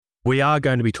We are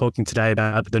going to be talking today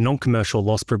about the non-commercial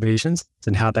loss provisions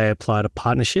and how they apply to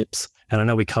partnerships. And I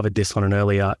know we covered this on an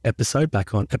earlier episode,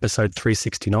 back on episode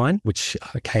 369, which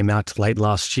came out late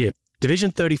last year.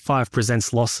 Division 35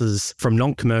 presents losses from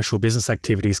non-commercial business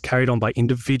activities carried on by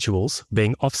individuals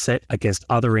being offset against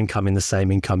other income in the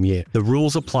same income year. The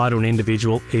rules apply to an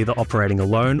individual either operating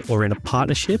alone or in a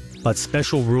partnership, but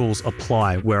special rules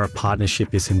apply where a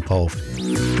partnership is involved.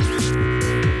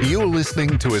 You're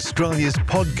listening to Australia's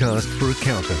podcast for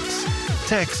accountants,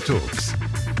 Tax Talks,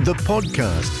 the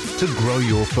podcast to grow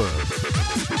your firm.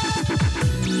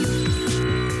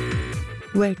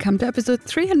 Welcome to episode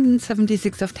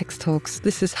 376 of Tax Talks.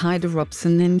 This is Heide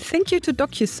Robson, and thank you to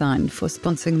DocuSign for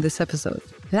sponsoring this episode.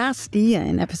 Last year,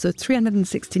 in episode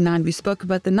 369, we spoke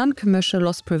about the non-commercial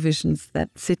loss provisions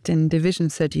that sit in Division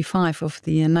 35 of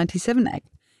the 97 Act.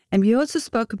 And we also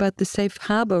spoke about the safe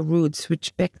harbor rules,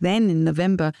 which back then in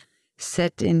November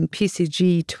set in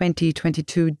PCG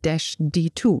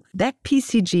 2022-D2. That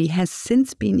PCG has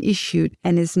since been issued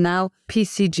and is now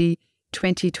PCG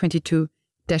 2022-1.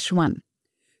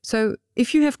 So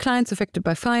if you have clients affected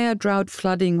by fire, drought,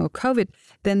 flooding, or COVID,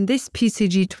 then this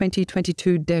PCG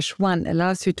 2022-1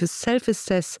 allows you to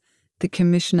self-assess the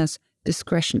commissioner's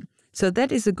discretion. So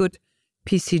that is a good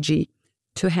PCG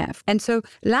to have. And so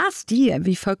last year,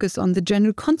 we focused on the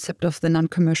general concept of the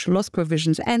non-commercial loss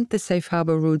provisions and the safe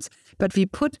harbor rules, but we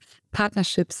put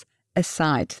partnerships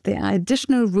aside. There are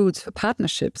additional rules for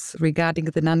partnerships regarding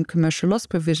the non-commercial loss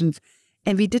provisions,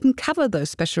 and we didn't cover those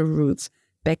special rules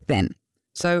back then.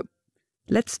 So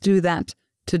let's do that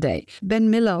today. Ben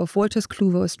Miller of Wolters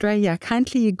Kluwer Australia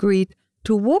kindly agreed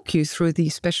to walk you through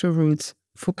these special rules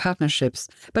for partnerships.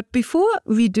 But before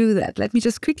we do that, let me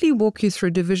just quickly walk you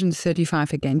through Division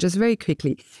 35 again, just very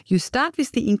quickly. You start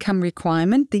with the income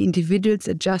requirement. The individual's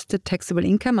adjusted taxable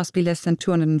income must be less than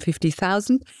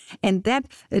 $250,000. And that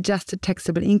adjusted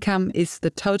taxable income is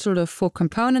the total of four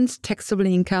components: taxable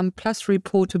income plus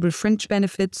reportable fringe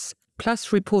benefits, plus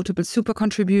reportable super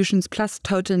contributions, plus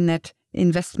total net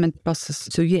investment losses.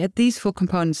 So you add these four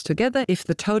components together. If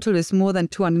the total is more than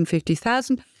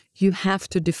 $250,000, you have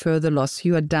to defer the loss.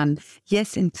 You are done.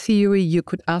 Yes, in theory, you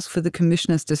could ask for the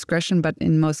commissioner's discretion, but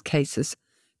in most cases,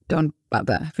 don't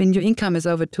bother. When your income is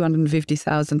over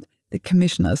 $250,000, the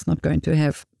commissioner is not going to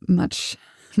have much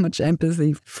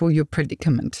empathy for your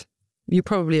predicament. You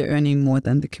probably are earning more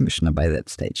than the commissioner by that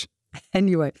stage.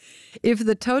 Anyway, if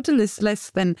the total is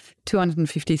less than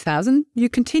 $250,000, you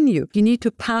continue. You need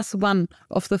to pass one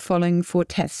of the following four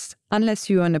tests, unless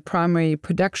you are in a primary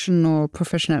production or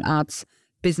professional arts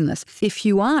business. If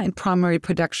you are in primary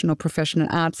production or professional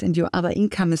arts and your other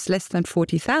income is less than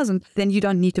 $40,000, then you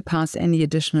don't need to pass any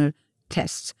additional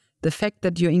tests. The fact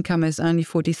that your income is only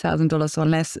 $40,000 or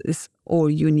less is all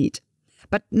you need.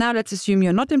 But now let's assume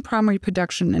you're not in primary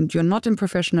production and you're not in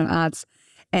professional arts,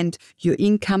 and your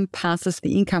income passes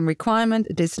the income requirement.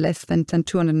 It is less than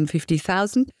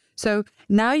 $250,000. So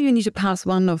now you need to pass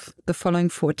one of the following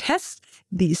four tests.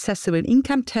 The assessable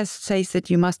income test says that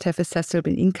you must have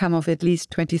assessable income of at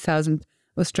least 20,000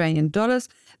 Australian dollars.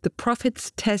 The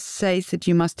profits test says that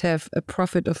you must have a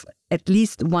profit of at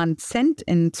least 1 cent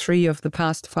in 3 of the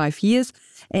past 5 years,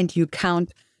 and you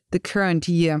count the current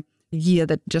year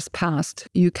that just passed.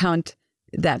 You count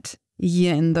that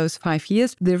year in those 5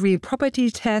 years. The real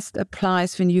property test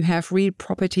applies when you have real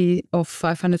property of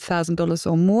 $500,000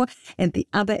 or more, and the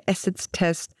other assets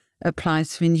test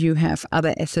applies when you have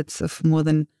other assets of more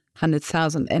than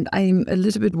 100,000. And I'm a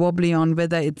little bit wobbly on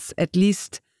whether it's at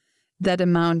least that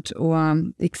amount or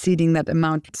exceeding that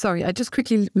amount. Sorry, I just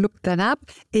quickly looked that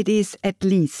up. It is at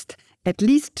least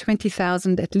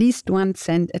 20,000, at least 1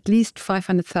 cent, at least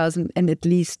 500,000, and at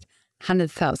least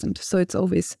 100,000. So it's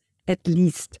always at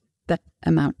least that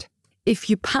amount.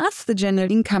 If you pass the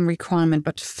general income requirement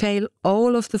but fail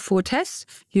all of the four tests,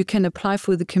 you can apply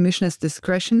for the commissioner's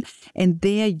discretion, and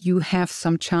there you have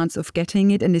some chance of getting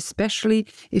it. And especially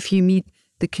if you meet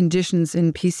the conditions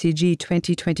in PCG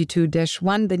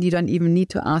 2022-1, then you don't even need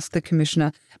to ask the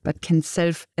commissioner, but can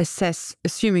self-assess,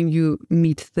 assuming you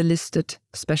meet the listed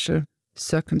special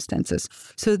circumstances.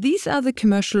 So these are the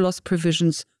commercial loss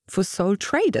provisions for sole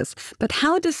traders. But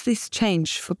how does this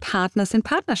change for partners and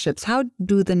partnerships? How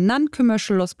do the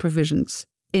non-commercial loss provisions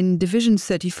in Division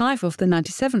 35 of the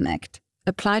 97 Act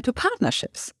apply to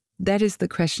partnerships? That is the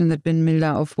question that Ben Miller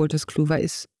of Wolters Kluwer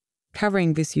is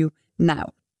covering with you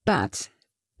now. But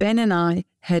Ben and I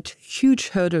had huge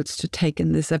hurdles to take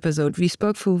in this episode. We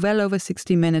spoke for well over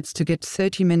 60 minutes to get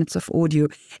 30 minutes of audio.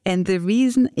 And the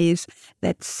reason is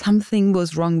that something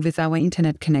was wrong with our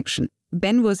internet connection.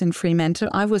 Ben was in Fremantle,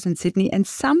 I was in Sydney, and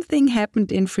something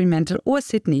happened in Fremantle or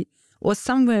Sydney or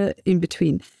somewhere in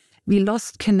between We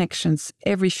lost connections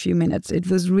every few minutes. It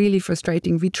was really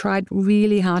frustrating. We tried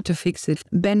really hard to fix it.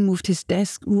 Ben moved his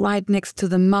desk right next to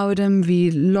the modem.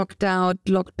 We logged out,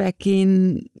 logged back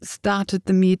in, started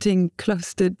the meeting,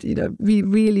 closed it. We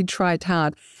really tried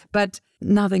hard, but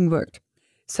nothing worked.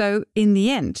 So in the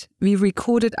end, we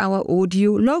recorded our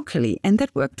audio locally and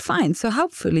that worked fine. So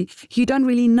hopefully you don't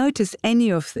really notice any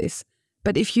of this.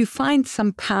 But if you find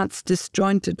some parts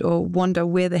disjointed or wonder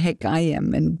where the heck I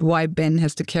am and why Ben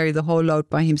has to carry the whole load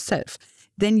by himself,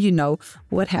 then you know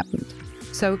what happened.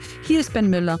 So here's Ben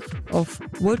Müller of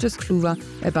Wolters Kluwer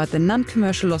about the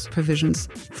non-commercial loss provisions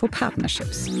for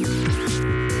partnerships.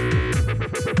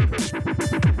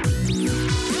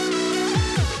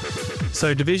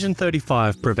 So Division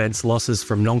 35 prevents losses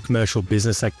from non-commercial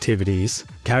business activities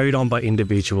carried on by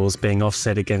individuals being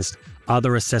offset against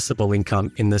other assessable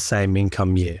income in the same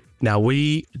income year. Now,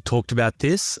 we talked about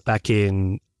this back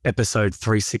in episode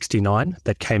 369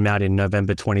 that came out in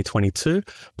November 2022,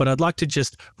 but I'd like to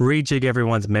just rejig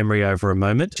everyone's memory over a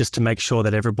moment just to make sure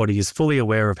that everybody is fully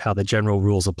aware of how the general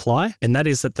rules apply. And that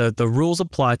is that the rules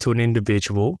apply to an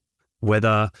individual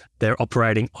whether they're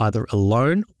operating either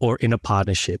alone or in a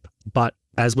partnership. But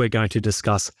as we're going to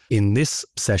discuss in this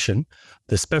session,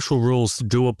 the special rules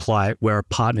do apply where a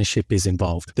partnership is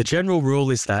involved. The general rule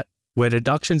is that where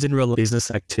deductions in real business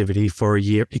activity for a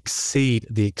year exceed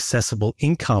the accessible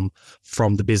income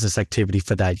from the business activity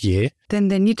for that year, then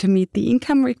they need to meet the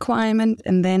income requirement,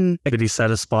 and then activity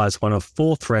satisfies one of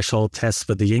 4 threshold tests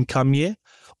for the income year,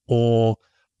 or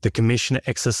the commissioner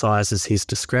exercises his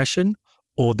discretion,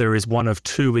 or there is one of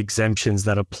 2 exemptions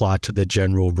that apply to the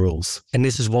general rules. And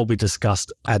this is what we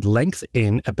discussed at length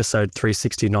in episode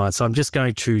 369. So I'm just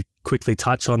going to quickly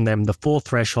touch on them. The 4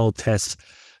 threshold tests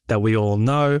that we all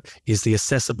know is the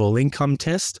assessable income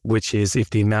test, which is if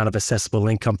the amount of assessable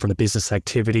income from the business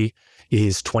activity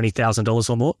is $20,000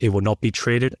 or more, it will not be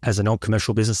treated as a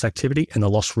non-commercial business activity, and the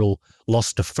loss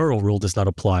deferral rule does not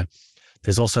apply.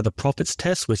 There's also the profits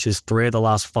test, which is 3 of the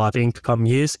last 5 income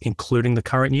years, including the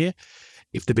current year.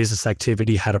 If the business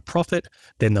activity had a profit,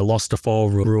 then the loss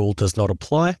deferral rule does not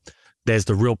apply. There's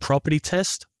the real property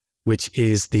test, which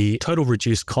is the total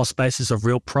reduced cost basis of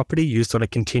real property used on a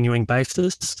continuing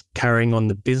basis. Carrying on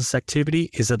the business activity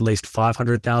is at least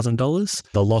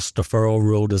 $500,000. The loss deferral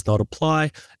rule does not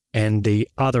apply. And the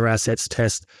other assets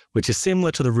test, which is similar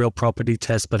to the real property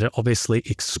test, but it obviously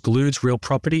excludes real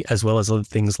property as well as other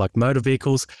things like motor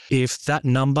vehicles. If that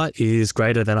number is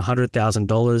greater than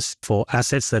 $100,000 for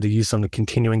assets that are used on a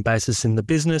continuing basis in the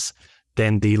business,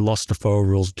 then the loss deferral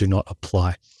rules do not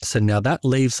apply. So now that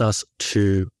leaves us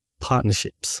to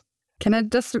partnerships. Can I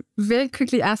just very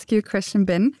quickly ask you a question,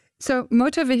 Ben? So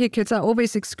motor vehicles are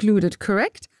always excluded,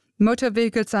 correct? Motor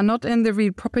vehicles are not in the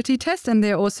real property test, and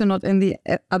they're also not in the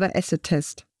other asset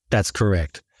test. That's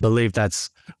correct. I believe that's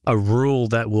a rule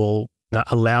that will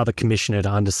allow the commissioner to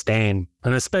understand,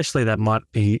 and especially that might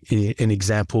be an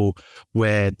example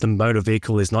where the motor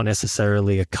vehicle is not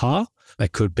necessarily a car.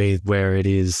 It could be where it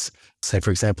is, say, for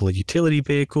example, a utility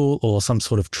vehicle or some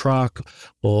sort of truck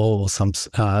or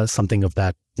something of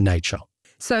that nature.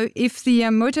 So if the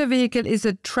motor vehicle is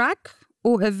a truck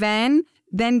or a van,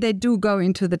 then they do go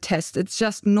into the test. It's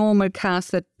just normal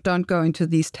cars that don't go into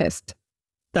these tests.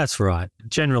 That's right.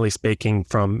 Generally speaking,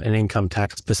 from an income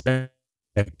tax perspective,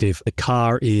 the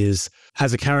car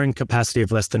has a carrying capacity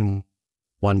of less than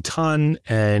 1 ton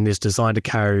and is designed to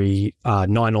carry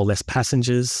 9 or less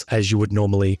passengers, as you would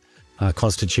normally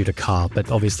constitute a car.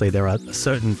 But obviously there are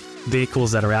certain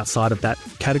vehicles that are outside of that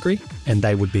category, and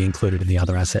they would be included in the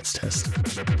other assets test.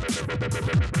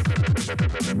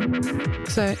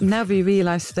 So now we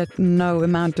realize that no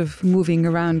amount of moving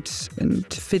around and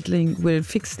fiddling will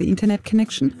fix the internet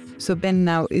connection. So Ben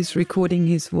now is recording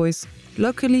his voice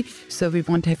locally, so we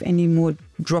won't have any more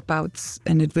dropouts,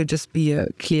 and it will just be a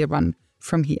clear run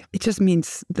from here. It just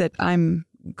means that I'm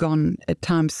gone at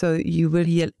times, so you will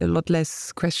hear a lot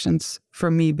less questions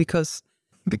from me because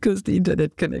the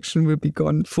internet connection will be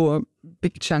gone for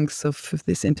big chunks of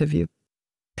this interview.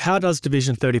 How does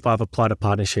Division 35 apply to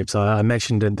partnerships? I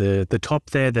mentioned in the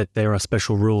top there that there are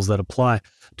special rules that apply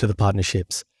to the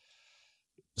partnerships.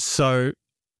 So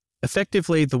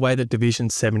effectively, the way that Division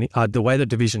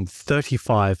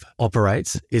 35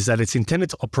 operates is that it's intended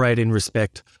to operate in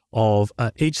respect of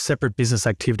each separate business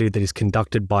activity that is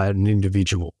conducted by an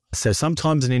individual. So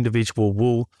sometimes an individual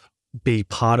will be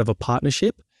part of a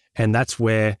partnership, and that's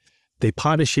where the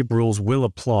partnership rules will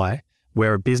apply,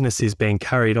 where a business is being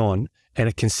carried on and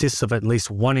it consists of at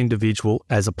least one individual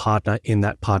as a partner in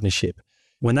that partnership.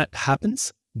 When that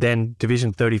happens, then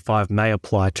Division 35 may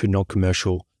apply to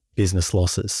non-commercial business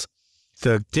losses.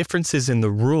 The differences in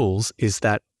the rules is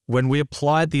that when we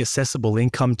applied the assessable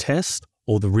income test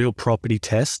or the real property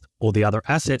test or the other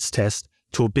assets test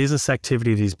to a business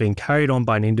activity that is being carried on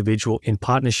by an individual in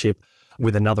partnership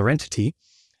with another entity,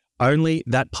 only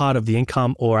that part of the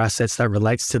income or assets that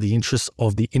relates to the interests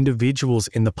of the individuals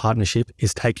in the partnership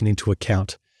is taken into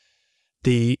account.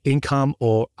 The income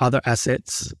or other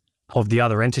assets of the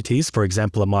other entities, for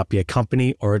example, it might be a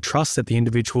company or a trust that the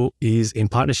individual is in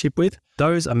partnership with,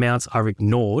 those amounts are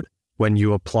ignored when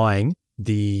you're applying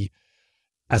the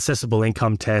assessable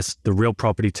income test, the real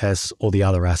property test, or the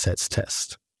other assets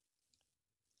test.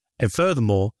 And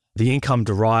furthermore, the income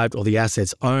derived or the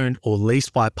assets owned or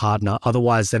leased by a partner,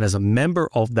 otherwise than as a member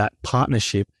of that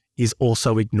partnership, is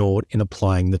also ignored in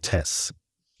applying the tests.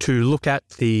 To look at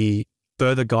the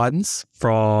further guidance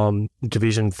from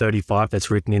Division 35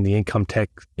 that's written in the Income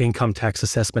Tax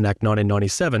Assessment Act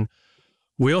 1997,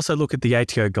 we also look at the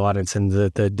ATO guidance, and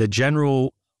the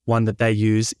general one that they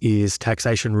use is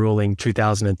Taxation Ruling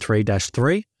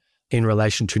 2003-3 in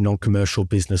relation to non-commercial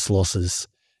business losses.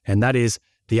 And that is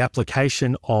the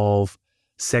application of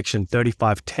Section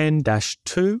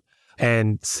 3510-2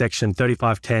 and Section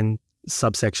 3510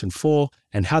 subsection 4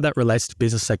 and how that relates to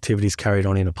business activities carried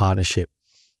on in a partnership.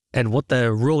 And what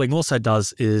the ruling also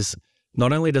does is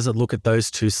not only does it look at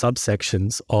those two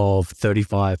subsections of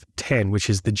 3510, which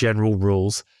is the general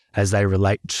rules as they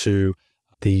relate to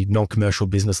the non-commercial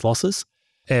business losses,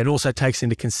 it also takes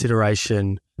into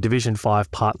consideration Division 5,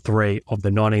 Part 3 of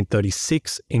the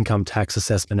 1936 Income Tax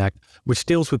Assessment Act, which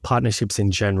deals with partnerships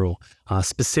in general.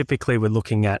 Specifically, we're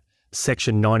looking at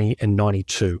Section 90 and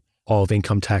 92 of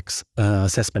Income Tax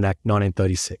Assessment Act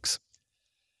 1936.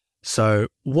 So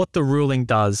what the ruling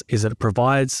does is it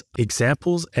provides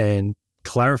examples and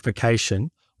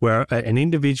clarification where an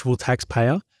individual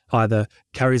taxpayer either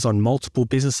carries on multiple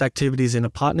business activities in a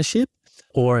partnership,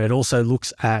 or it also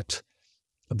looks at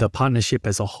the partnership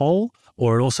as a whole,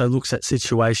 or it also looks at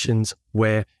situations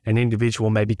where an individual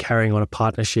may be carrying on a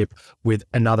partnership with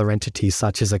another entity,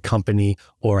 such as a company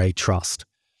or a trust.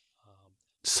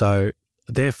 So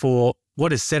therefore,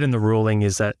 what is said in the ruling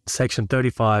is that Section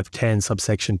 3510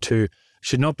 subsection 2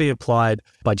 should not be applied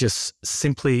by just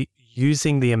simply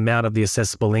using the amount of the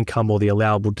assessable income or the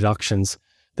allowable deductions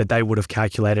that they would have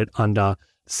calculated under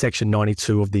Section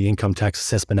 92 of the Income Tax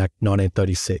Assessment Act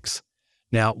 1936.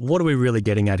 Now, what are we really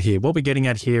getting at here? What we're getting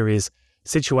at here is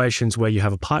situations where you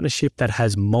have a partnership that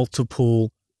has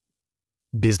multiple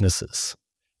businesses.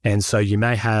 And so you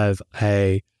may have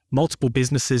multiple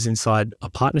businesses inside a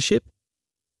partnership,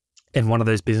 and one of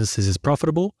those businesses is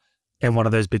profitable, and one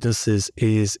of those businesses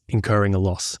is incurring a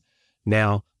loss.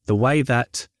 Now, the way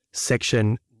that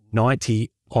Section 90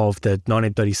 of the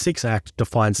 1936 Act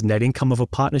defines net income of a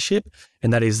partnership,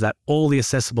 and that is that all the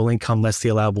assessable income less the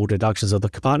allowable deductions of the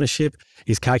partnership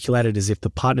is calculated as if the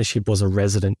partnership was a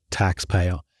resident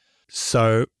taxpayer.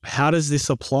 So how does this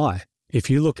apply? If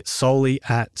you look solely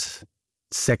at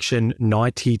Section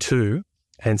 92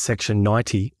 and Section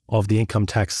 90 of the Income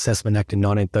Tax Assessment Act in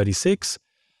 1936,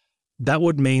 that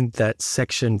would mean that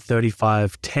Section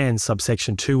 3510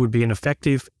 subsection 2 would be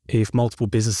ineffective if multiple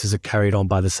businesses are carried on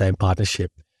by the same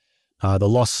partnership. The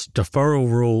loss deferral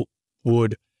rule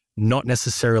would not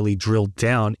necessarily drill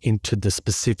down into the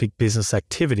specific business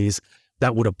activities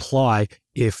that would apply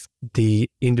if the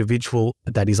individual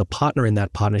that is a partner in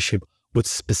that partnership would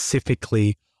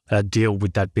specifically deal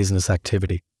with that business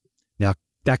activity. Now,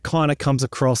 that kind of comes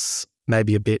across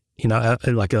maybe a bit,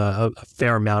 like a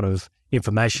fair amount of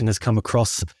information has come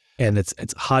across, and it's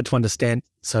hard to understand.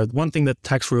 So one thing that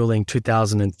Tax Ruling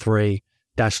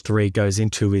 2003-3 goes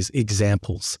into is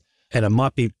examples. And it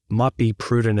might be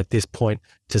prudent at this point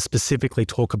to specifically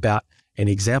talk about an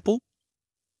example.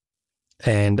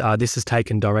 And this is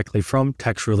taken directly from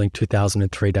Tax Ruling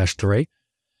 2003-3.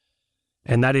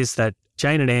 And that is that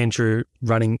Jane and Andrew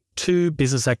running two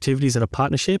business activities in a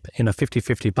partnership, in a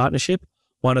 50-50 partnership.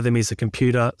 One of them is a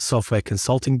computer software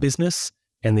consulting business,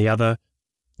 and the other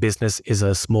business is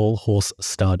a small horse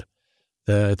stud.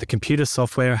 The computer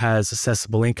software has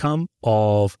assessable income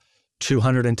of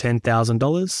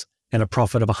 $210,000 and a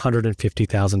profit of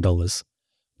 $150,000.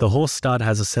 The horse stud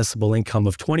has assessable income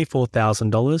of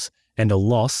 $24,000 and a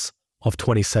loss of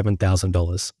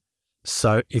 $27,000.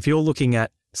 So if you're looking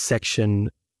at Section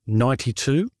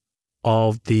 92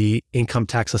 of the Income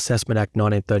Tax Assessment Act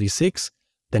 1936,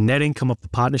 the net income of the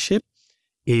partnership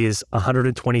is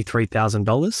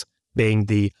 $123,000, being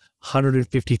the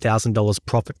 $150,000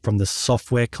 profit from the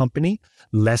software company,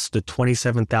 less the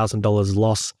 $27,000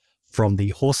 loss from the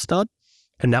horse stud.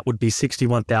 And that would be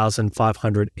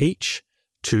 $61,500 each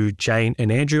to Jane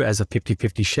and Andrew as a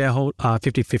 50-50 shareholder,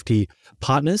 50-50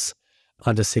 partners.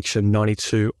 under Section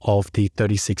 92 of the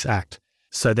 36 Act.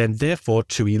 So then, therefore,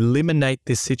 to eliminate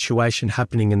this situation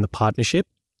happening in the partnership,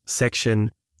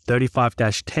 Section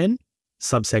 35-10,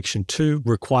 subsection 2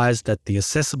 requires that the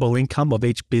assessable income of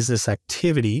each business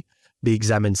activity be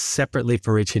examined separately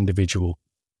for each individual.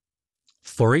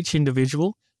 For each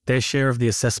individual, their share of the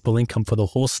assessable income for the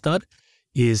horse stud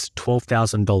is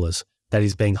 $12,000. That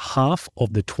is being half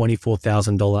of the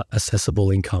 $24,000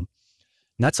 assessable income.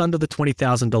 And that's under the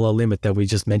 $20,000 limit that we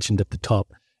just mentioned at the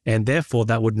top, and therefore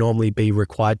that would normally be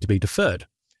required to be deferred.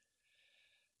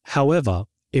 However,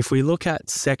 if we look at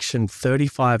Section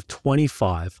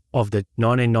 3525 of the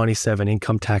 1997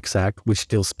 Income Tax Act, which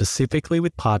deals specifically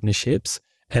with partnerships,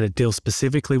 and it deals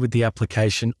specifically with the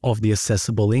application of the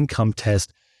assessable income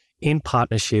test in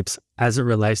partnerships as it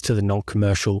relates to the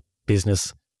non-commercial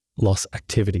business loss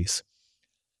activities.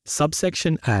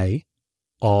 Subsection A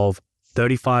of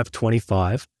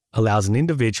 3525 allows an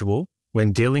individual,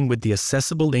 when dealing with the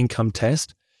assessable income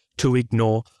test, to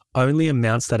ignore only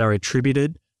amounts that are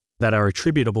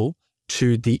attributable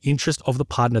to the interest of the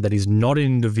partner that is not an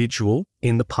individual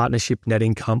in the partnership net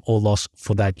income or loss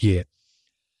for that year.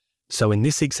 So in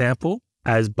this example,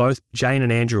 as both Jane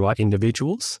and Andrew are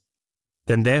individuals,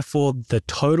 then therefore the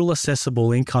total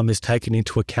assessable income is taken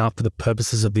into account for the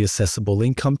purposes of the assessable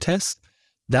income test.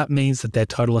 That means that their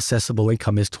total assessable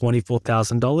income is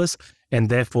 $24,000, and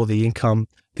therefore the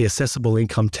assessable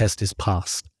income test is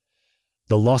passed.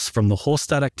 The loss from the horse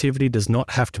stud activity does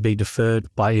not have to be deferred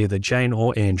by either Jane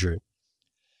or Andrew.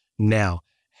 Now,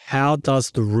 how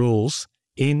does the rules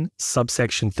in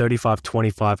subsection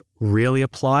 3525 really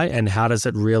apply, and how does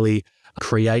it really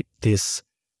create this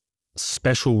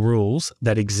special rules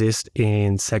that exist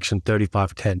in section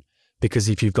 3510? Because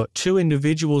if you've got two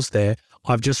individuals there,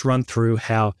 I've just run through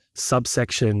how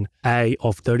subsection A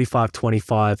of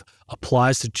 3525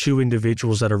 applies to two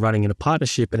individuals that are running in a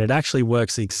partnership, and it actually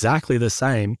works exactly the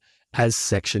same as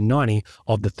section 90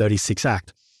 of the 36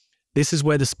 Act. This is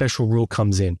where the special rule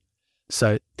comes in.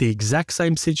 So the exact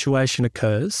same situation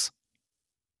occurs,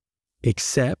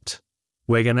 except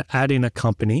we're going to add in a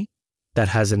company that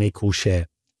has an equal share.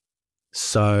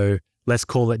 So let's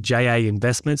call it JA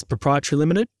Investments Proprietary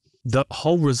Limited. The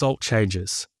whole result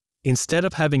changes. Instead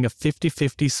of having a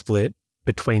 50-50 split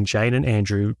between Jane and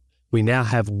Andrew, we now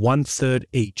have 1/3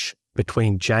 each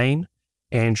between Jane,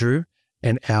 Andrew,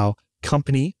 and our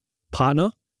company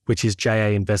partner, which is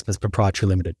JA Investments Proprietary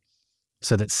Limited.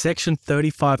 So that section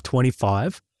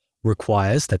 3525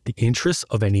 requires that the interests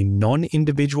of any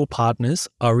non-individual partners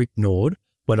are ignored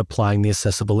when applying the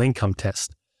assessable income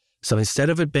test. So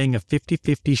instead of it being a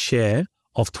 50-50 share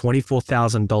of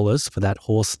 $24,000 for that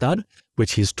horse stud,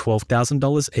 which is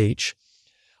 $12,000 each,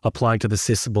 applying to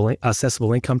the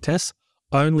assessable income test,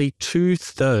 only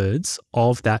 2/3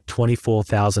 of that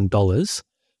 $24,000,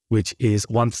 which is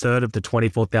 1/3 of the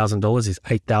 $24,000 is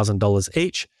 $8,000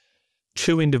 each.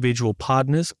 Two individual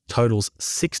partners totals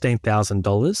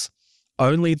 $16,000.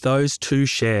 Only those two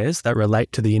shares that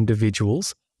relate to the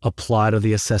individuals apply to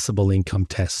the assessable income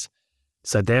test.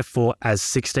 So therefore, as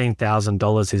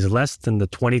 $16,000 is less than the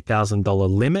 $20,000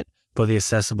 limit for the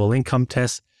assessable income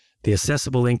test, the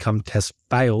assessable income test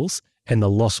fails and the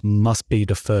loss must be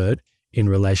deferred in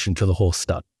relation to the horse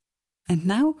stud. And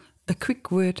now, a quick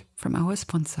word from our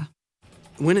sponsor.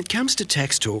 When it comes to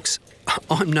tax talks,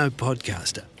 I'm no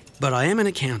podcaster, but I am an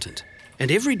accountant,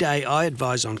 and every day I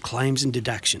advise on claims and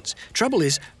deductions. Trouble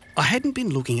is, I hadn't been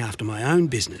looking after my own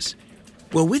business.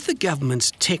 Well, with the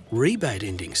government's tech rebate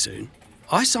ending soon,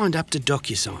 I signed up to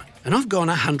DocuSign, and I've gone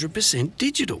 100%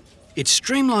 digital. It's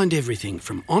streamlined everything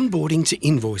from onboarding to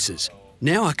invoices.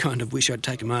 Now I kind of wish I'd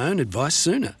taken my own advice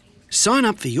sooner. Sign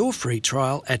up for your free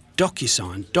trial at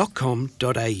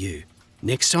docusign.com.au.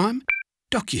 Next time,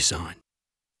 DocuSign.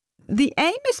 The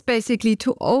aim is basically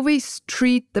to always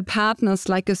treat the partners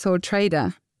like a sole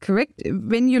trader, correct?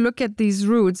 When you look at these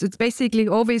rules, it's basically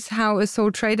always how a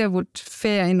sole trader would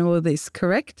fare in all this,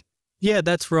 correct? Yeah,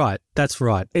 that's right. That's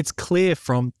right. It's clear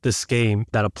from the scheme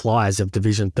that applies of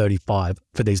Division 35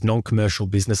 for these non-commercial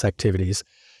business activities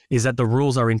is that the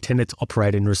rules are intended to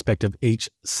operate in respect of each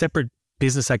separate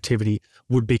business activity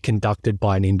would be conducted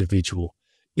by an individual,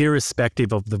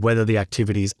 irrespective of whether the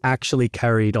activity is actually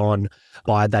carried on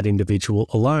by that individual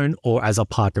alone or as a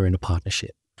partner in a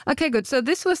partnership. Okay, good. So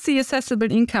this was the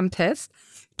assessable income test.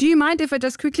 Do you mind if I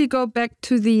just quickly go back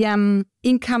to the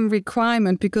income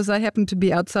requirement, because I happen to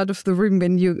be outside of the room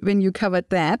when you covered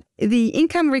that. The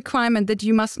income requirement that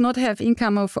you must not have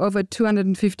income of over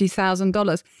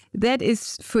 $250,000, that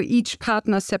is for each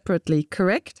partner separately,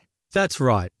 correct? That's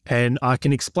right. And I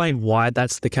can explain why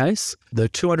that's the case. The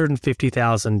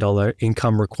 $250,000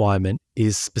 income requirement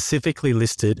is specifically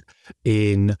listed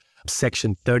in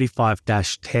Section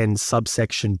 35-10,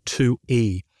 subsection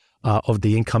 2E of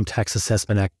the Income Tax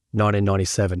Assessment Act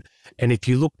 1997. And if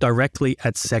you look directly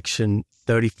at Section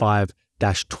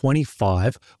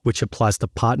 35-25, which applies to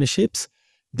partnerships,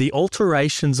 the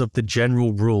alterations of the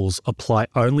general rules apply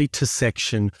only to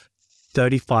Section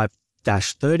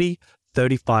 35-30,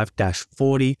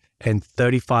 35-40, and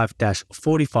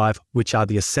 35-45, which are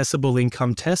the assessable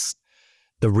income tests,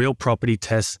 the real property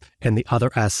test, and the other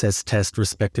assets test,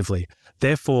 respectively.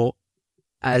 Therefore,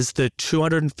 as the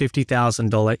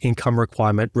 $250,000 income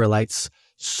requirement relates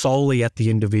solely at the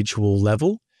individual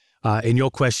level, in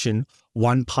your question,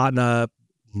 one partner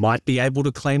might be able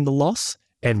to claim the loss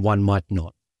and one might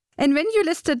not. And when you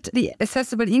listed the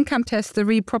assessable income test, the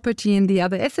real property, and the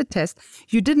other asset test,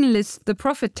 you didn't list the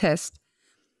profit test.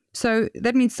 So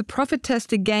that means the profit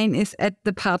test again is at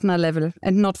the partner level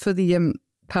and not for the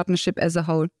partnership as a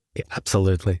whole. Yeah,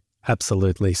 absolutely.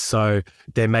 Absolutely. So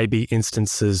there may be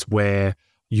instances where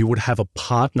you would have a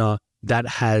partner that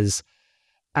has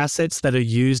assets that are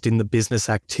used in the business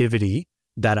activity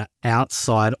that are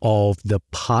outside of the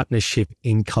partnership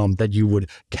income that you would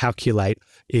calculate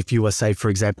if you were, say, for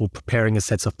example, preparing a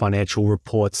set of financial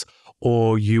reports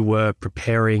or you were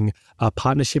preparing a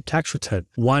partnership tax return.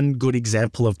 One good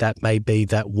example of that may be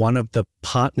that one of the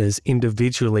partners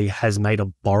individually has made a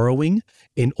borrowing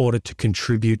in order to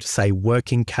contribute, say,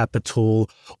 working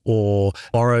capital, or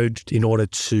borrowed in order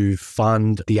to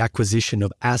fund the acquisition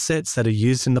of assets that are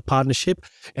used in the partnership.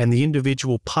 And the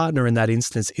individual partner in that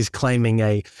instance is claiming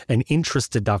an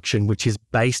interest deduction, which is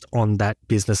based on that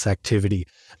business activity.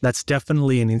 That's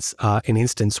definitely an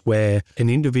instance where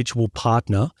an individual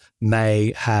partner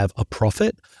may have a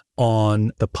profit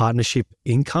on the partnership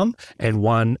income and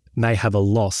one may have a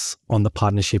loss on the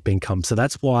partnership income. So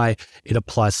that's why it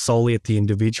applies solely at the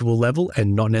individual level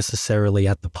and not necessarily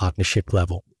at the partnership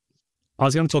level. I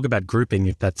was going to talk about grouping,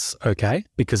 if that's okay,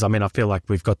 because I feel like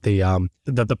we've got the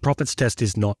profits test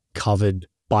is not covered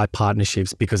by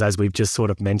partnerships because, as we've just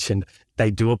sort of mentioned, they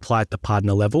do apply at the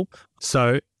partner level.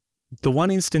 So the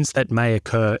one instance that may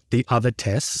occur, the other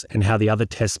tests and how the other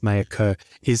tests may occur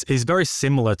is very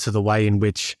similar to the way in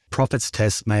which profits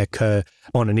tests may occur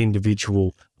on an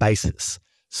individual basis.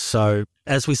 So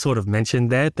as we sort of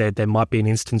mentioned there might be an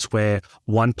instance where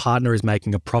one partner is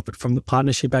making a profit from the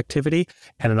partnership activity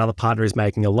and another partner is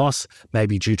making a loss,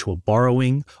 maybe due to a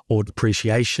borrowing or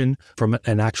depreciation from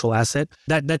an actual asset.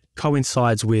 That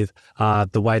coincides with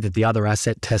the way that the other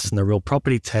asset test and the real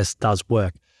property test does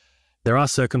work. There are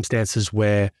circumstances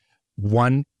where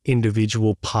one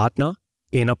individual partner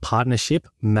in a partnership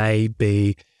may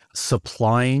be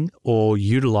supplying or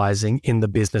utilizing in the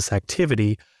business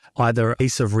activity either a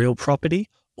piece of real property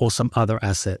or some other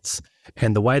assets.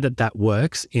 And the way that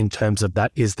works in terms of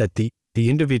that is that the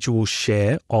individual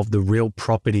share of the real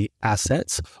property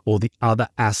assets or the other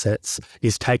assets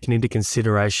is taken into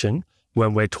consideration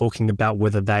when we're talking about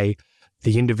whether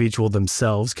the individual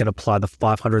themselves can apply the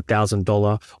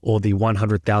 $500,000 or the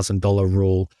 $100,000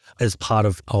 rule as part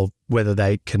of whether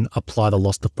they can apply the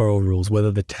loss deferral rules,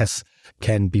 whether the tests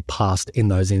can be passed in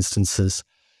those instances.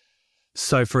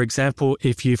 So, for example,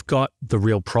 if you've got the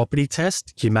real property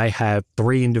test, you may have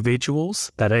 3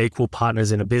 individuals that are equal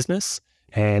partners in a business,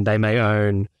 and they may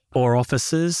own 4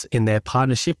 offices in their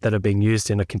partnership that are being used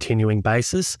in a continuing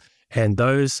basis, and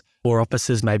those 4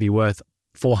 offices may be worth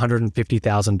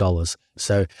 $450,000.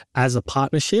 So as a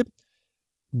partnership,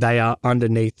 they are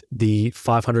underneath the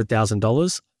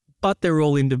 $500,000, but they're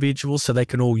all individuals, so they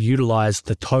can all utilize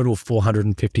the total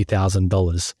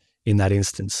 $450,000 in that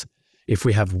instance. If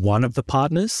we have one of the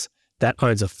partners that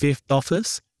owns a 5th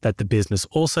office that the business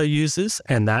also uses,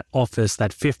 and that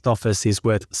 5th office is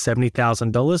worth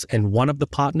 $70,000, and one of the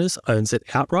partners owns it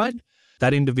outright,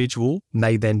 that individual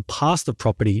may then pass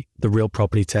the real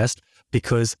property test,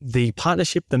 because the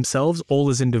partnership themselves, all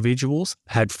as individuals,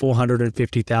 had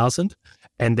 $450,000,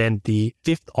 and then the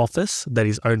 5th office that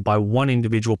is owned by one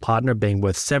individual partner being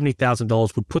worth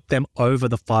 $70,000 would put them over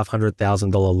the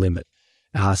 $500,000 limit.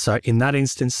 So in that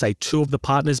instance, say 2 of the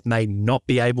partners may not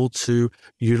be able to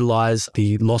utilize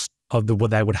the loss of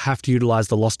they would have to utilize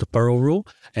the loss deferral rule,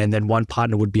 and then one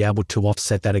partner would be able to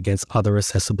offset that against other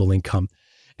assessable income.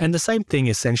 And the same thing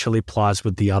essentially applies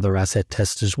with the other asset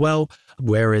test as well,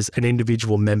 whereas an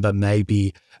individual member may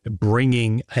be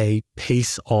bringing a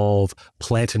piece of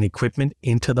plant and equipment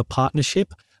into the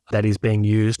partnership that is being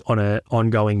used on an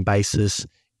ongoing basis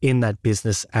in that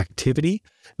business activity.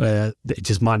 It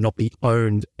just might not be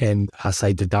owned and,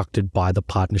 deducted by the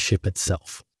partnership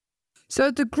itself. So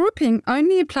the grouping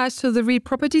only applies to the real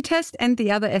property test and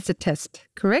the other asset test,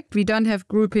 correct? We don't have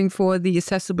grouping for the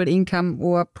assessable income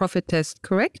or profit test,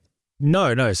 correct?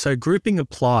 No. So grouping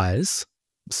applies.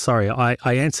 Sorry, I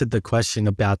answered the question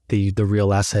about the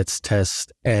real assets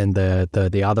test and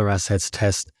the other assets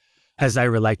test as they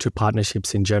relate to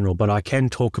partnerships in general, but I can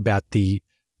talk about the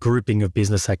grouping of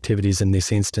business activities in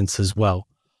this instance as well.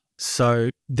 So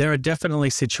there are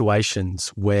definitely situations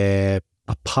where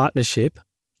a partnership,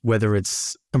 whether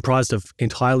it's comprised of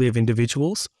entirely of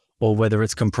individuals or whether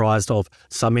it's comprised of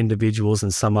some individuals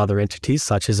and some other entities,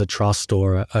 such as a trust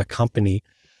or a company,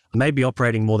 may be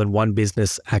operating more than one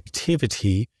business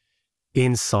activity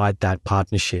inside that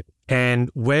partnership.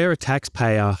 And where a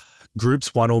taxpayer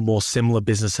groups one or more similar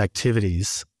business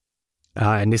activities,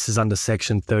 and this is under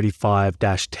section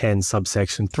 35-10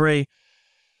 subsection 3,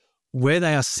 where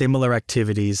they are similar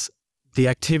activities, the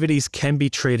activities can be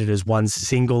treated as one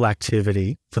single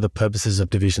activity for the purposes of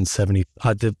Division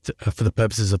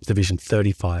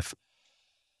 35.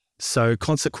 So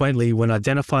consequently, when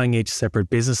identifying each separate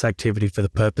business activity for the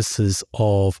purposes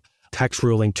of Tax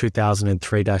Ruling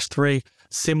 2003-3,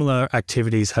 similar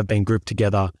activities have been grouped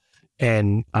together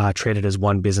and are treated as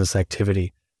one business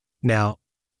activity. Now,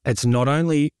 it's not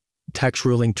only Tax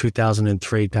Ruling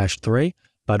 2003-3,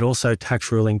 but also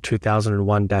Tax Ruling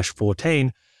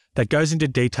 2001-14 that goes into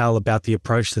detail about the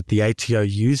approach that the ATO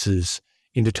uses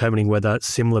in determining whether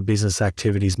similar business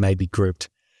activities may be grouped.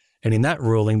 And in that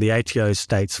ruling, the ATO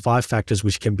states 5 factors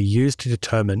which can be used to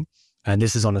determine, and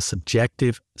this is on a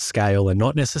subjective scale and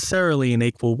not necessarily in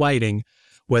equal weighting,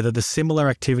 whether the similar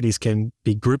activities can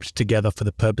be grouped together for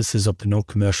the purposes of the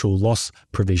non-commercial loss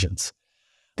provisions.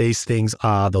 These things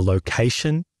are the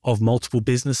location of multiple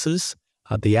businesses,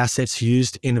 the assets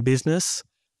used in a business,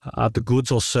 the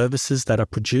goods or services that are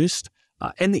produced,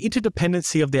 and the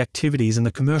interdependency of the activities and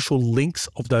the commercial links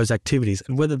of those activities,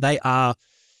 and whether they are,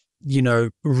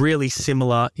 really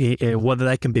similar, whether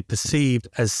they can be perceived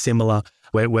as similar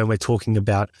when we're talking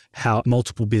about how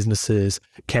multiple businesses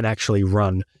can actually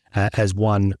run as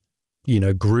one,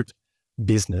 group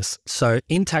business. So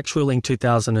in Tax Ruling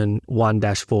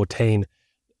 2001-14,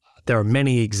 there are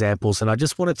many examples, and I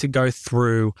just wanted to go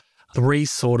through three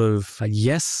sort of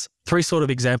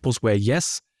examples where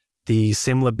yes, the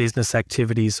similar business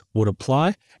activities would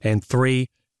apply, and 3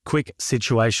 quick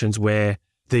situations where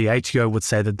the ATO would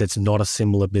say that that's not a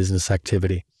similar business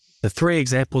activity. The 3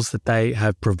 examples that they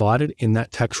have provided in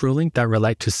that tax ruling that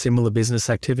relate to similar business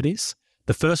activities.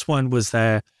 The first one was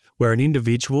where an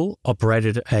individual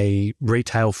operated a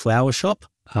retail flower shop,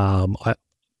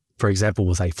 for example,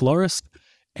 was a florist,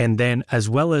 and then as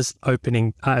well as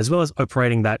operating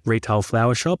that retail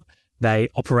flower shop, they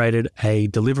operated a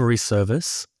delivery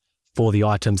service for the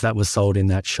items that were sold in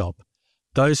that shop.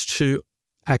 Those 2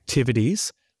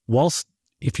 activities, whilst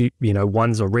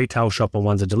one's a retail shop and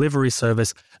one's a delivery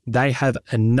service, they have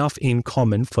enough in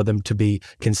common for them to be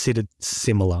considered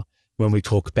similar when we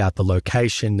talk about the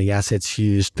location, the assets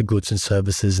used, the goods and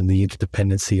services, and the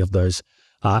interdependency of those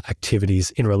activities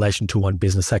in relation to one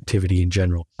business activity in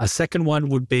general. A second one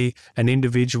would be an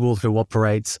individual who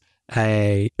operates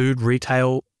a food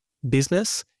retail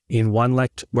business in one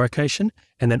location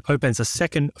and then opens a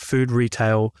second food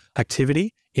retail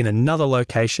activity in another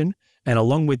location, and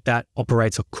along with that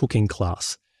operates a cooking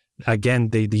class. Again,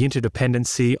 the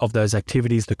interdependency of those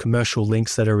activities, the commercial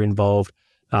links that are involved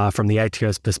from the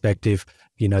ATO's perspective,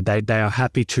 they are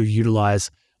happy to utilize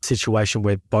a situation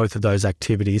where both of those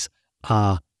activities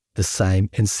are the same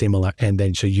and similar, and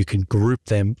then so you can group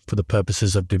them for the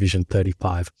purposes of Division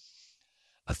 35.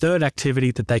 A third activity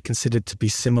that they considered to be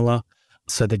similar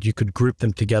so that you could group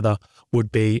them together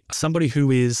would be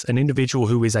an individual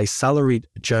who is a salaried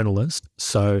journalist.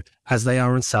 So as they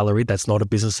are on salary, that's not a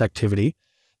business activity,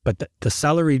 but the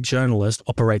salaried journalist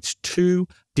operates 2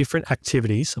 different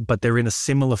activities, but they're in a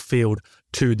similar field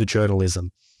to the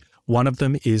journalism. One of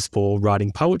them is for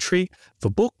writing poetry for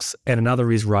books, and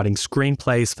another is writing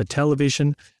screenplays for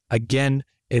television. Again,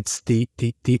 it's the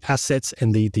assets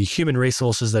and the human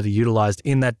resources that are utilized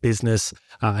in that business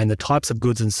and the types of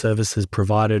goods and services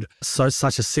provided. So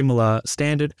such a similar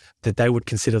standard that they would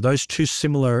consider those 2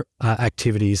 similar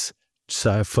activities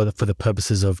for the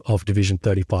purposes of Division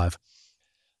 35.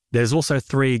 There's also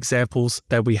 3 examples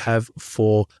that we have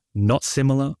for not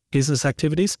similar business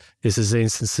activities. This is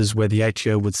instances where the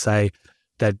ATO would say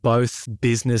that both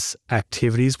business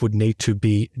activities would need to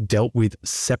be dealt with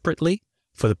separately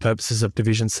for the purposes of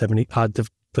Division 35.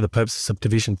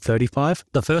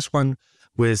 The first one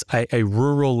was a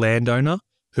rural landowner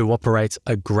who operates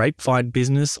a grapevine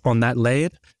business on that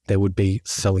land. They would be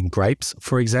selling grapes,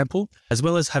 for example, as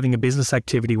well as having a business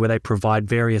activity where they provide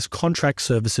various contract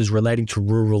services relating to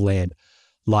rural land,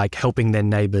 like helping their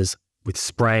neighbours with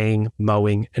spraying,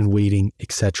 mowing and weeding,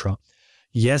 etc.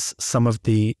 Yes, some of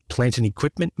the plant and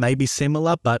equipment may be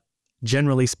similar, but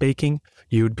generally speaking,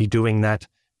 you would be doing that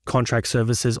contract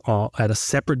services at a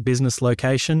separate business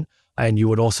location. And you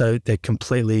would also, they're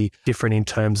completely different in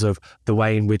terms of the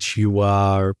way in which you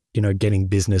are, getting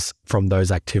business from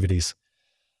those activities.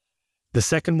 The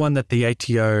second one that the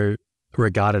ATO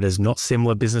regarded as not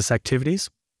similar business activities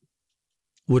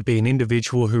would be an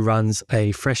individual who runs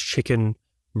a fresh chicken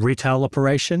retail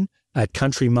operation at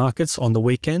country markets on the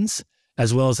weekends,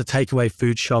 as well as a takeaway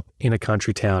food shop in a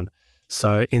country town.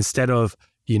 So instead of,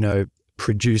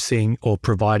 producing or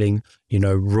providing,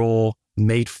 raw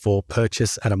meat for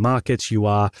purchase at a market, you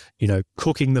are,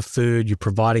 cooking the food, you're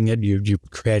providing it, you're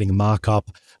creating a markup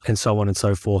and so on and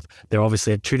so forth. They're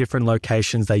obviously at two different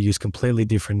locations. They use completely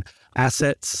different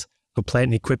assets for plant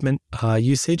and equipment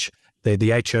usage.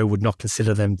 The ATO would not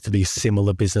consider them to be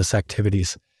similar business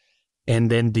activities.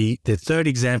 And then the third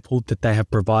example that they have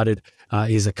provided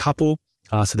is a couple.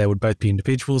 So they would both be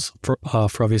individuals for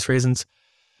obvious reasons,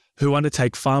 who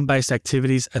undertake farm-based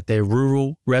activities at their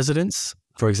rural residence.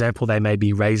 For example, they may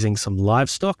be raising some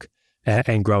livestock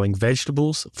and growing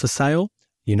vegetables for sale.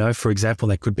 For example,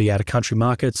 they could be at a country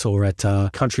markets or at a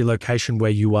country location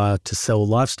where you are to sell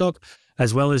livestock,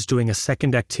 as well as doing a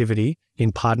second activity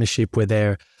in partnership where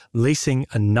they're leasing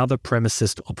another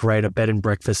premises to operate a bed and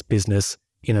breakfast business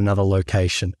in another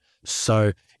location.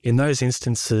 So in those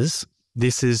instances,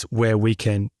 this is where we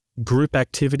can group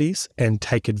activities and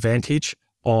take advantage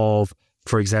of,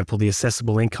 for example, the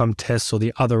assessable income tests or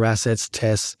the other assets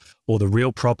tests or the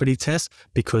real property test,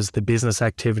 because the business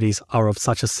activities are of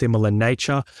such a similar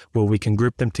nature where we can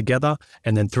group them together.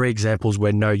 And then 3 examples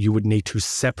where no, you would need to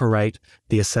separate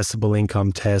the assessable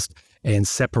income test and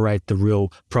separate the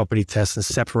real property test and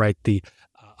separate the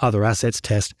other assets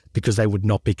test because they would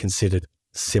not be considered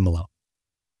similar.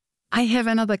 I have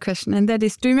another question, and that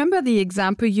is, do you remember the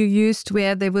example you used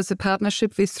where there was a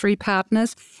partnership with 3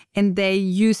 partners and they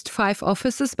used 5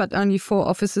 offices, but only 4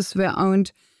 offices were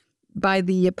owned by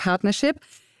the partnership?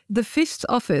 The 5th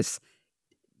office,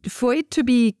 for it to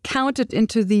be counted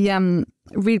into the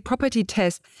real property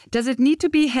test, does it need to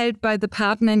be held by the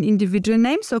partner in individual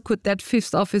names, or could that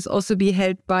 5th office also be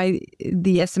held by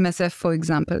the SMSF, for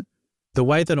example? The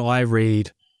way that I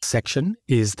read section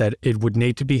is that it would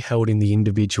need to be held in the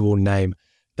individual name.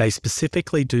 They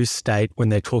specifically do state when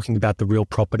they're talking about the real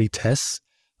property tests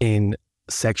in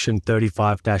section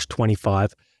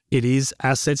 35-25, it is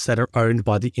assets that are owned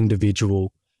by the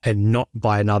individual and not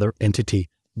by another entity.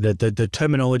 The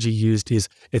terminology used is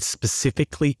it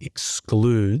specifically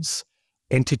excludes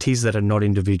entities that are not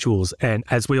individuals. And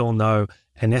as we all know,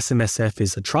 an SMSF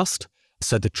is a trust.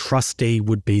 So the trustee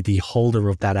would be the holder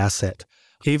of that asset.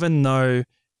 Even though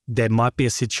there might be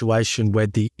a situation where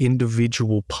the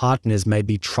individual partners may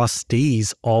be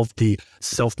trustees of the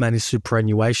self-managed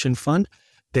superannuation fund,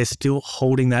 they're still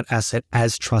holding that asset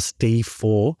as trustee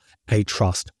for a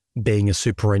trust, being a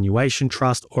superannuation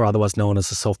trust or otherwise known as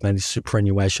a self-managed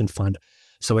superannuation fund.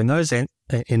 So in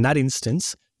that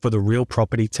instance, for the real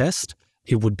property test,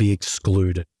 it would be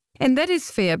excluded. And that is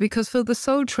fair, because for the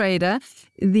sole trader,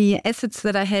 the assets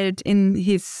that are held in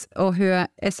his or her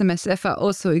SMSF are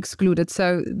also excluded.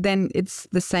 So then it's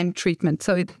the same treatment.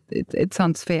 So it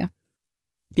sounds fair.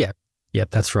 Yeah,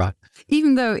 that's right.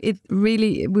 Even though it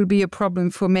really will be a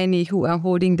problem for many who are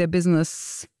holding their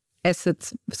business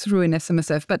assets through an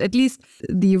SMSF. But at least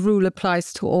the rule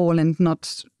applies to all and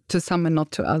not to some and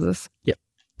not to others. Yeah.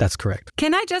 That's correct.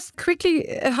 Can I just quickly,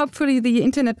 hopefully the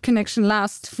internet connection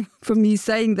lasts for me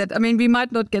saying that. I mean, we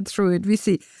might not get through it, we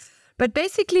see. But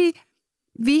basically,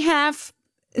 we have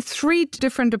 3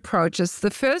 different approaches. The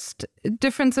first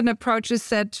difference in approach is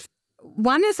that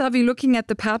one is, are we looking at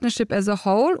the partnership as a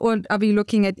whole, or are we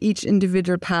looking at each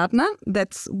individual partner?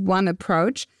 That's one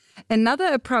approach. Another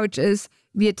approach is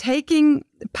we are taking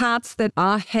parts that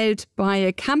are held by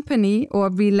a company or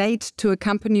relate to a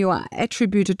company or are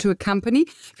attributed to a company.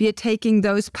 We are taking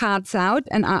those parts out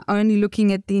and are only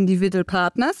looking at the individual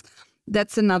partners.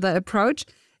 That's another approach.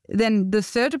 Then the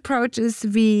third approach is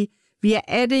we are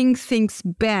adding things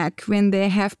back when they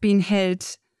have been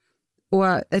held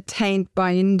or attained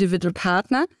by an individual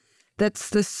partner.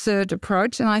 That's the third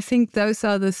approach. And I think those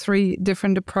are the 3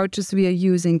 different approaches we are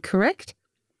using, correct?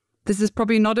 This is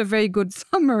probably not a very good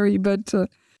summary, but...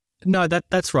 No,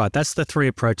 that's right. That's the 3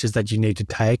 approaches that you need to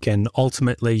take. And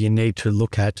ultimately, you need to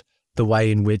look at the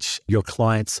way in which your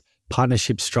client's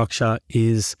partnership structure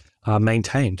is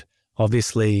maintained.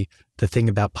 Obviously, the thing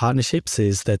about partnerships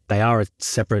is that they are a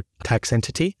separate tax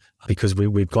entity because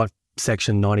we've got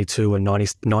Section 92 and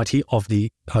 90 of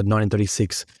the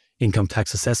 1936 Income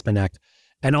Tax Assessment Act.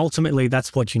 And ultimately,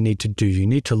 that's what you need to do. You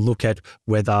need to look at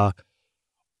whether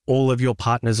all of your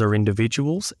partners are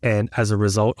individuals, and as a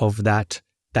result of that,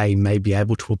 they may be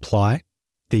able to apply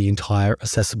the entire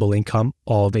assessable income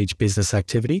of each business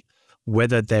activity,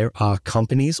 whether there are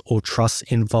companies or trusts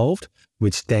involved,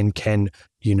 which then can,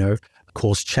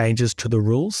 cause changes to the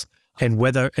rules, and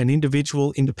whether an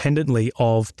individual independently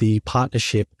of the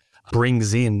partnership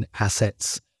brings in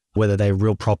assets, whether they're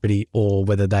real property or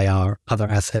whether they are other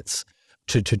assets,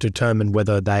 to determine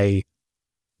whether they,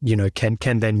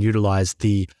 can then utilize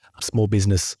the small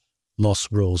business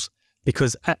loss rules.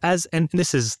 Because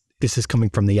this is coming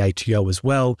from the ATO as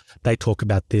well. They talk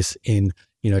about this in,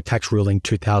 Tax Ruling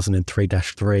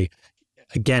 2003-3.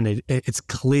 Again, it's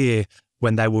clear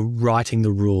when they were writing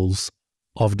the rules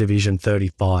of Division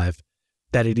 35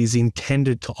 that it is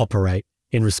intended to operate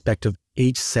in respect of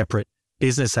each separate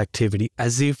business activity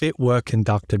as if it were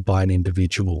conducted by an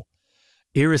individual,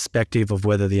 irrespective of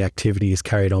whether the activity is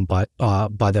carried on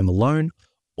by them alone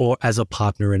or as a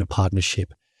partner in a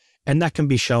partnership. And that can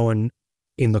be shown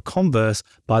in the converse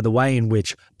by the way in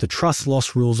which the trust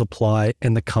loss rules apply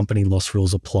and the company loss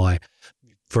rules apply.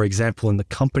 For example, in the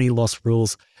company loss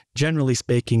rules, generally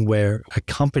speaking, where a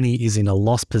company is in a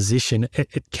loss position,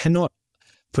 it cannot,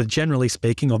 for generally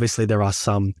speaking, obviously there are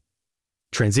some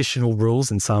transitional rules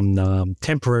and some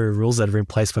temporary rules that are in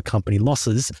place for company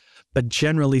losses. But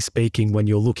generally speaking, when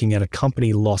you're looking at a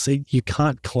company loss, you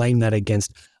can't claim that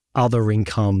against other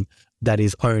income that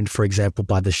is owned, for example,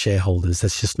 by the shareholders.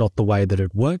 That's just not the way that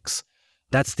it works.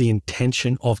 That's the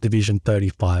intention of Division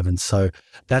 35. And so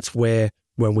that's where,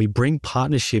 when we bring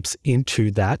partnerships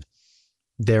into that,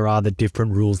 there are the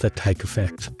different rules that take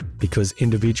effect, because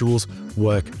individuals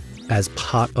work as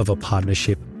part of a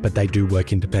partnership, but they do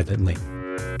work independently.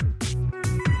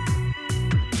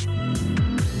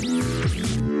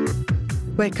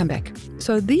 Welcome back.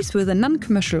 So these were the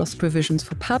non-commercial loss provisions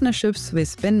for partnerships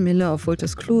with Ben Miller of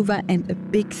Wolters Kluwer, and a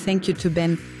big thank you to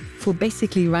Ben for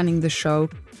basically running the show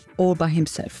all by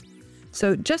himself.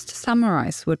 So just to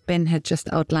summarize what Ben had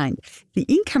just outlined, the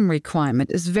income requirement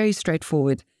is very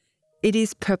straightforward. It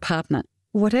is per partner.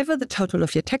 Whatever the total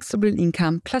of your taxable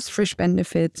income, plus fresh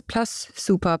benefits, plus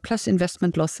super, plus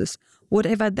investment losses,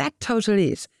 whatever that total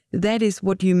is, that is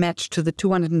what you match to the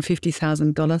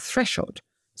 $250,000 threshold.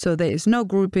 So there is no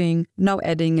grouping, no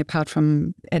adding apart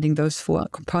from adding those four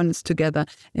components together,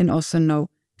 and also no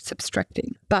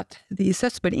subtracting. But the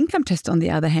assessable income test, on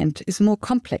the other hand, is more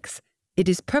complex. It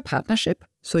is per partnership.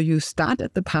 So you start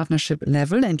at the partnership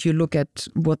level and you look at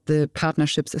what the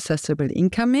partnership's assessable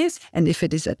income is. And if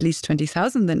it is at least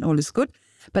 20,000, then all is good.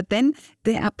 But then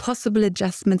there are possible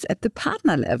adjustments at the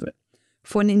partner level.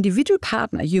 For an individual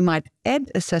partner, you might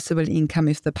add assessable income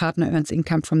if the partner earns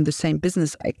income from the same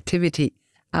business activity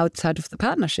outside of the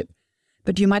partnership.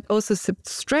 But you might also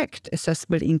subtract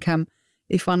assessable income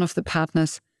if one of the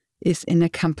partners is in a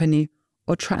company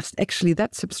or trust. Actually,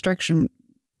 that subtraction,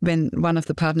 when one of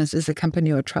the partners is a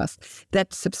company or trust,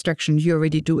 that subtraction you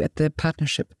already do at the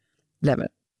partnership level.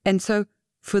 And so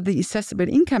for the assessable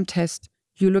income test,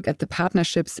 you look at the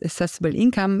partnership's assessable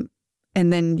income,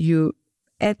 and then you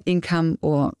add income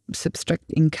or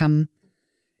subtract income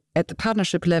at the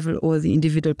partnership level or the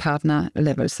individual partner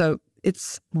level. So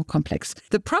it's more complex.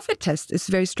 The profit test is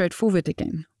very straightforward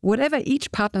again. Whatever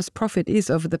each partner's profit is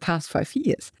over the past 5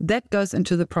 years, that goes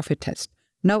into the profit test.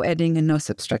 No adding and no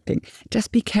subtracting.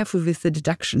 Just be careful with the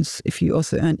deductions if you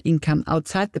also earned income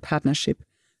outside the partnership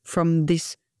from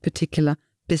this particular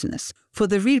business. For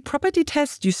the real property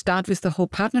test, you start with the whole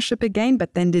partnership again,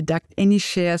 but then deduct any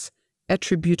shares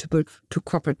attributable to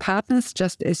corporate partners,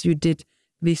 just as you did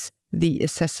with the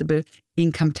assessable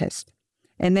income test.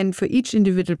 And then for each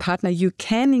individual partner, you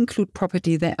can include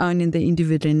property they own in the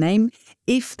individual name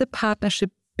if the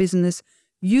partnership business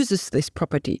uses this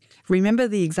property. Remember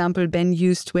the example Ben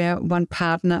used where one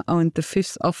partner owned the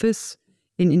 5th office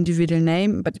in individual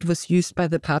name, but it was used by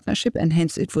the partnership and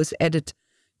hence it was added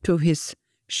to his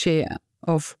share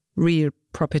of real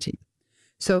property.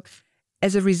 So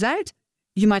as a result,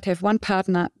 you might have one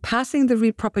partner passing the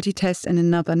real property test and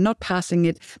another not passing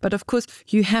it. But of course,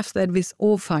 you have that with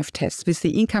all 5 tests, with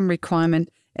the income requirement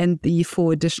and the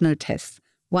 4 additional tests.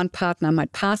 One partner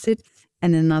might pass it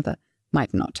and another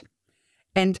might not.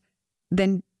 And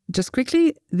then just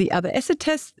quickly, the other asset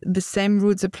test, the same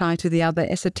rules apply to the other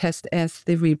asset test as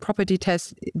the real property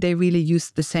test. They really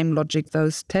use the same logic,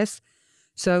 those tests.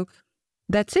 So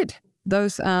that's it.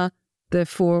 Those are the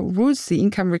 4 rules, the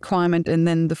income requirement, and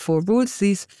then the 4 rules.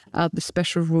 These are the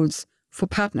special rules for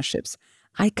partnerships.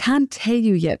 I can't tell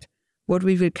you yet what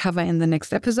we will cover in the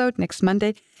next episode, next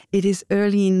Monday. It is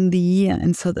early in the year,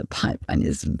 and so the pipeline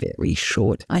is very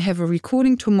short. I have a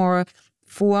recording tomorrow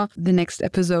for the next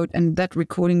episode, and that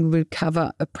recording will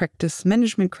cover a practice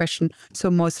management question. So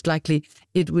most likely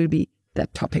it will be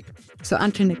that topic. So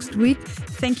until next week,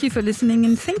 thank you for listening,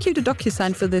 and thank you to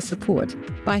DocuSign for their support.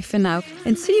 Bye for now,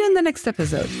 and see you in the next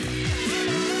episode.